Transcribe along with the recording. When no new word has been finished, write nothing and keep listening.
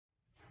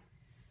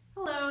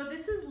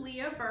this is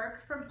Leah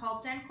Burke from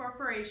Pulpden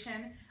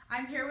Corporation.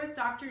 I'm here with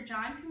Dr.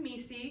 John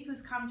Comisi,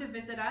 who's come to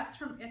visit us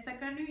from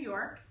Ithaca, New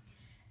York.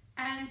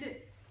 And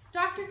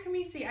Dr.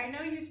 Comisi, I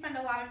know you spend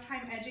a lot of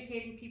time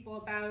educating people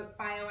about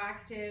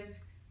bioactive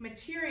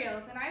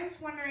materials, and I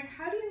was wondering,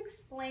 how do you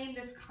explain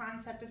this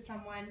concept to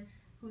someone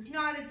who's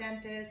not a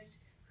dentist,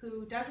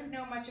 who doesn't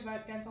know much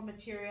about dental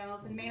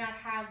materials, and may not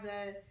have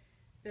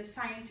the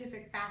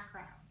scientific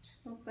background?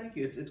 Well, thank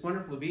you. It's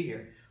wonderful to be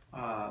here.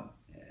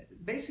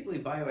 Basically,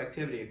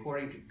 bioactivity,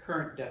 according to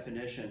current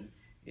definition,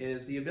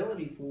 is the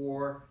ability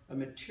for a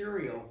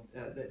material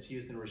that's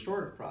used in a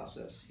restorative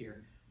process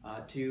here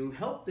to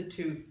help the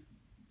tooth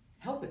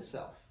help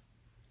itself.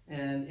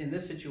 And in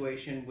this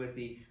situation, with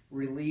the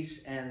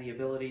release and the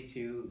ability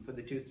for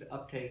the tooth to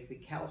uptake the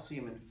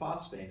calcium and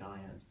phosphate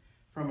ions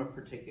from a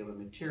particular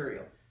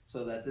material,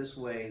 so that this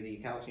way the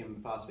calcium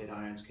and phosphate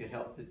ions could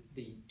help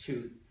the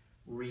tooth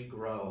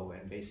regrow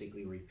and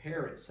basically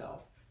repair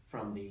itself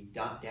from the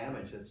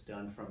damage that's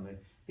done from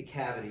the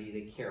cavity,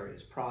 the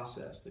caries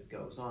process that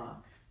goes on.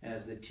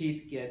 As the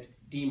teeth get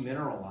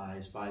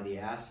demineralized by the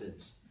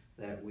acids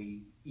that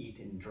we eat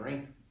and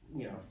drink,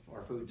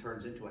 our food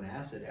turns into an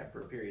acid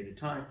after a period of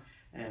time,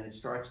 and it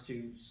starts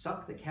to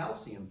suck the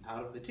calcium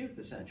out of the tooth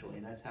essentially,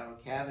 and that's how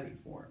a cavity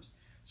forms.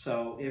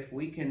 So if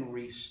we can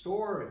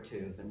restore a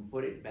tooth and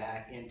put it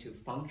back into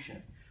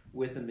function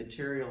with a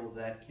material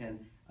that can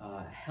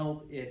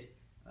help it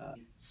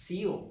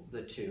seal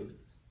the tooth,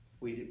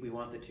 we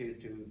want the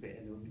tooth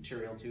and the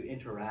material to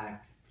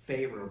interact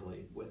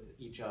favorably with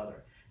each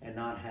other and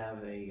not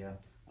have a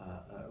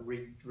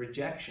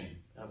rejection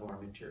of our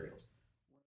materials.